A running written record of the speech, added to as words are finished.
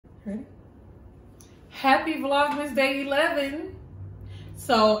Ready? Happy Vlogmas Day 11.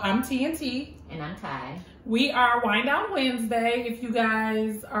 So I'm TNT. And I'm Kai. We are Wind Down Wednesday, if you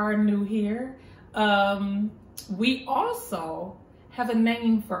guys are new here. We also have a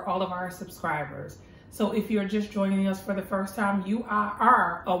name for all of our subscribers. So if you're just joining us for the first time, you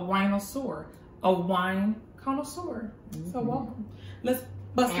are a winosaur, a wine connoisseur. So welcome. Let's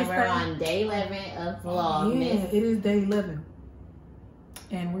bust this. And we're on day 11 of Vlogmas. Yeah, it is day 11.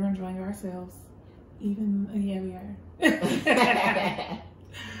 And we're enjoying ourselves. Even, we are.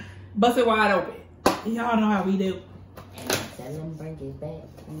 Bust it wide open. Y'all know how we do. And tell them bring it back,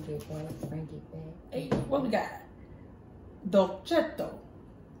 bring it back, bring it back. Hey, what we got? Dolcetto.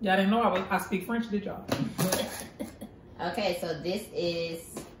 Y'all didn't know I speak French, did y'all? Okay, so this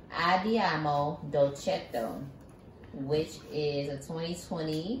is Andiamo Dolcetto, which is a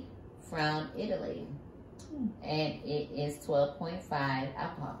 2020 from Italy. And it is 12.5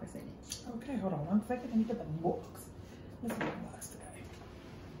 alcohol percentage. Okay, hold on 1 second. Let me get the box. Let's get the box today.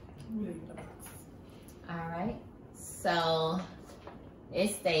 Really get the box. All right. So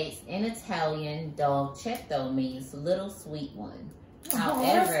it states in Italian, dolcetto means little sweet one.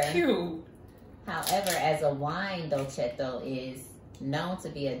 However, that's cute. However, as a wine, dolcetto is known to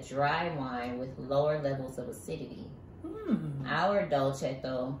be a dry wine with lower levels of acidity. Our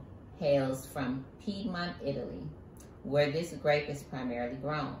dolcetto hails from Piedmont, Italy, where this grape is primarily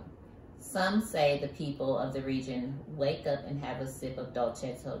grown. Some say the people of the region wake up and have a sip of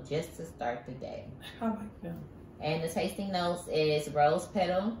dolcetto just to start the day. I like them. And the tasting notes is rose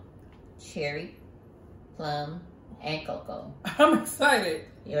petal, cherry, plum, and cocoa. I'm excited.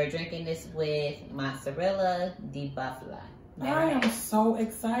 You're drinking this with mozzarella di bufala. I am so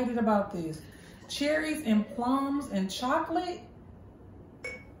excited about this. Cherries and plums and chocolate.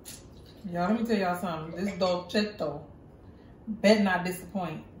 Y'all, let me tell y'all something. This dolcetto bet not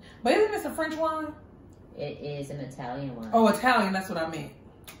disappoint. But isn't this a French wine? It is an Italian wine. Oh, Italian, that's what I meant.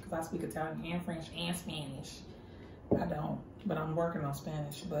 Because I speak Italian and French and Spanish. I don't, but I'm working on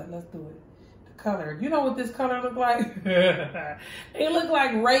Spanish. But let's do it. The color. You know what this color look like? It look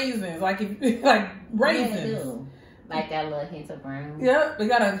like raisins. Like raisins. Yeah, it do. Like that little hint of brown. Yep, we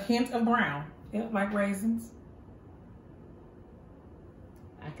got a hint of brown. Yep, like raisins.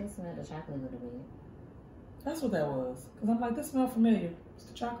 I can smell the chocolate a little bit. That's what that was. Because I'm like, this smells familiar. It's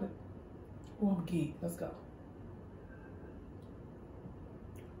the chocolate. Oh, I'm a geek. Let's go.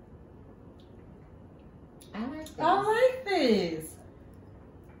 I like this. I like this.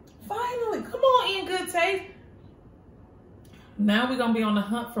 Finally. Come on, in good taste. Now we're going to be on the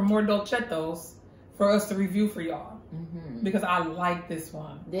hunt for more dolcettos for us to review for y'all. Because I like this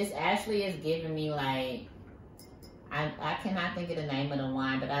one. This actually is giving me like... I cannot think of the name of the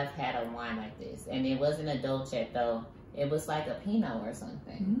wine, but I've had a wine like this. And it wasn't a dolcetto. It was like a Pinot or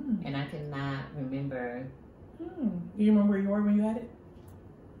something. And I cannot remember. Do you remember where you were when you had it?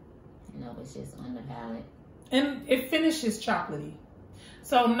 No, it's just on the palate. And it finishes chocolatey.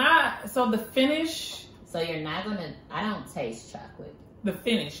 So the finish. So you're not going to, I don't taste chocolate. The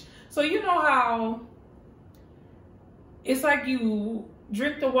finish. So you know how it's like you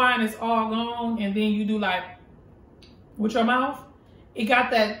drink the wine, it's all gone, and then you do like, with your mouth, it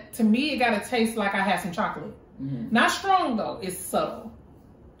got that, to me, it got to taste like I had some chocolate. Not strong though, it's subtle.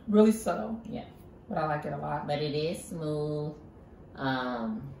 Really subtle. Yeah. But I like it a lot. But it is smooth.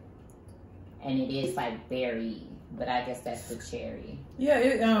 And it is like berry, but I guess that's the cherry. Yeah,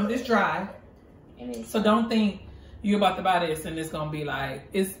 it's dry. And so don't think you're about to buy this and it's gonna be like,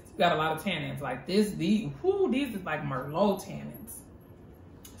 it's got a lot of tannins. Like these is like Merlot tannins.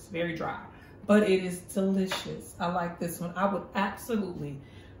 It's very dry. But it is delicious. I like this one. I would absolutely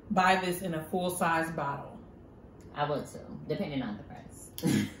buy this in a full-size bottle. I would too, depending on the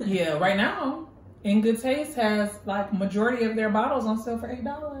price. Yeah, right now, In Good Taste has like majority of their bottles on sale for $8.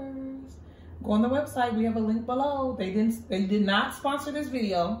 Go on the website. We have a link below. They did not sponsor this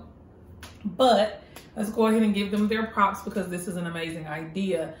video, but let's go ahead and give them their props because this is an amazing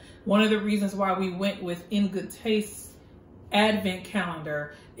idea. One of the reasons why we went with In Good Taste Advent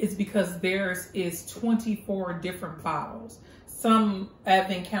calendar is because theirs is 24 different bottles. Some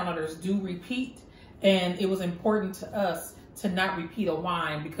Advent calendars do repeat, and it was important to us to not repeat a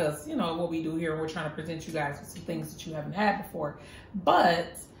wine because, you know, what we do here, we're trying to present you guys with some things that you haven't had before.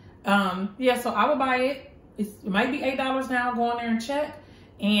 But, yeah, so I would buy it. It might be $8 now. Go on there and check.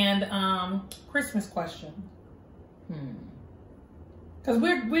 And Christmas question. Because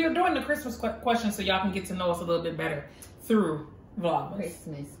we're doing the Christmas question so y'all can get to know us a little bit better through Vlogmas.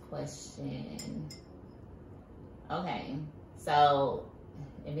 Christmas question. Okay, so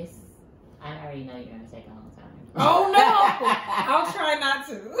if it's, I already know you're gonna take a long time. Oh no! I'll try not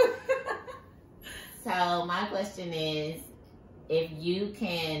to. So my question is, if you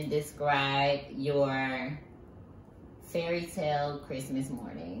can describe your fairy tale Christmas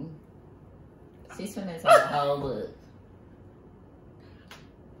morning. She's finna tell the whole book.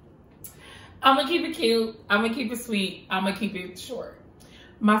 I'm gonna keep it cute. I'm gonna keep it sweet. I'm gonna keep it short.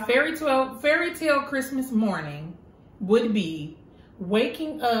 My fairy tale Christmas morning would be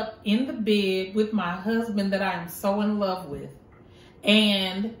waking up in the bed with my husband that I am so in love with.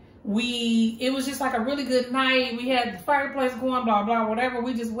 And it was just like a really good night. We had the fireplace going, blah, blah, whatever.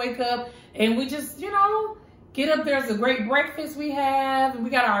 We just wake up and we just, you know, get up. There's a great breakfast we have. And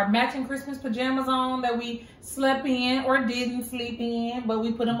we got our matching Christmas pajamas on that we slept in or didn't sleep in, but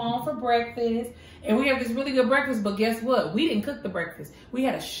we put them on for breakfast. And we have this really good breakfast, but guess what? We didn't cook the breakfast. We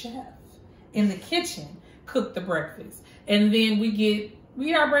had a chef in the kitchen cook the breakfast. And then we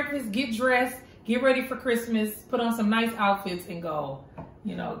eat our breakfast, get dressed, get ready for Christmas, put on some nice outfits and go,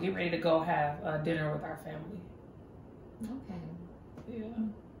 you know, get ready to go have dinner with our family. Okay.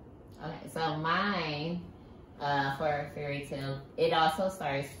 Yeah. Okay, so mine, for a fairy tale, it also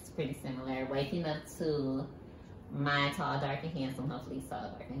starts pretty similar. Waking up to my tall, dark, and handsome. Hopefully he's tall,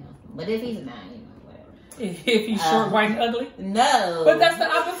 dark, and handsome. But if he's not, you know, whatever. If he's short, white, and ugly? No. But that's the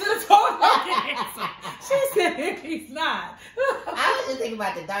opposite of tall, dark, and handsome. She said if he's not. I was just thinking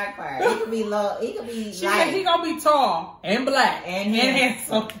about the dark part. He could be low. He could be she light. said he gonna be tall and black and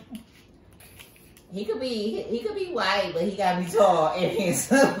handsome. He could be white, but he gotta be tall and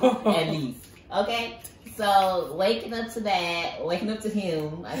handsome at least. Okay? So waking up to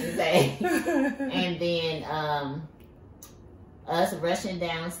him, I should say. And then us rushing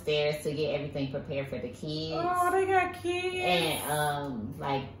downstairs to get everything prepared for the kids. Oh, they got kids. And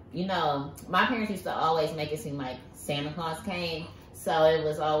like, you know, my parents used to always make it seem like Santa Claus came. So it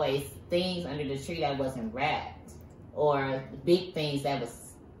was always things under the tree that wasn't wrapped, or big things that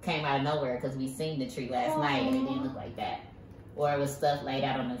came out of nowhere because we seen the tree last night and it didn't look like that. Or it was stuff laid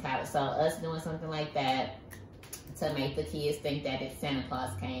out on the couch. So us doing something like that to make the kids think that it's Santa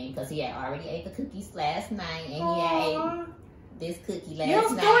Claus came, because he had already ate the cookies last night and he ate this cookie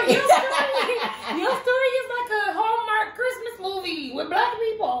last night. Your story is like a Hallmark Christmas movie with black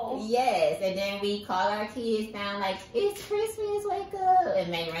people. Yes, and then we call our kids down like, it's Christmas, wake up.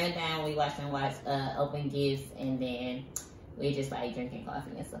 And they run down, we watch them open gifts, and then we just like drinking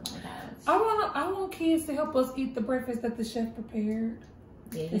coffee and stuff on the couch. I want kids to help us eat the breakfast that the chef prepared.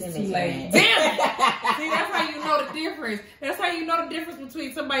 Yeah, it's too late. Damn it! See, that's how you know the difference. That's how you know the difference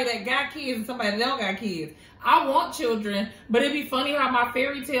between somebody that got kids and somebody that don't got kids. I want children, but it'd be funny how my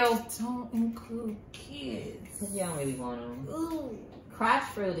fairy tales don't include kids. Because you don't really want them. Ooh. Crotch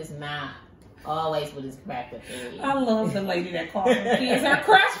fruit is not always what is cracked up to. I love the lady that calls her kids her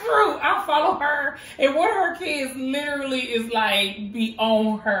crotch fruit. I follow her, and one of her kids literally is like be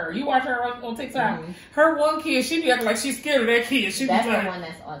on her. You watch her on TikTok. Mm-hmm. Her one kid, she be acting like she's scared of that kid. That's the one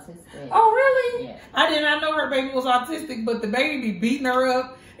that's autistic. Oh really? Yeah. I did not know her baby was autistic, but the baby be beating her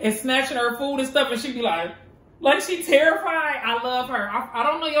up and snatching her food and stuff, and she be like she terrified. I love her. I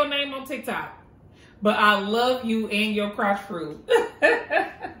don't know your name on TikTok, but I love you and your crotch fruit.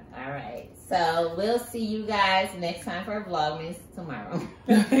 All right. So we'll see you guys next time for Vlogmas tomorrow.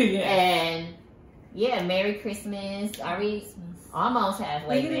 Yeah. And yeah, Merry Christmas. Are we almost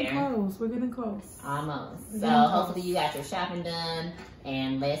halfway there? We're getting close. Almost. So hopefully you got your shopping done,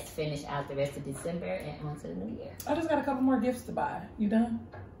 and let's finish out the rest of December and on to the new year. I just got a couple more gifts to buy. You done?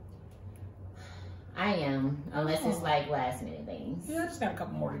 I am, unless it's like last minute things. Yeah, I just got a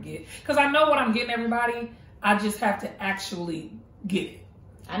couple more to get. Because I know what I'm getting everybody. I just have to actually get it.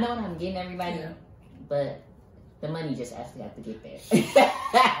 I know what I'm getting everybody, but the money just actually have to get there.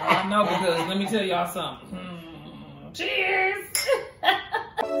 I know, because let me tell y'all something. Cheers!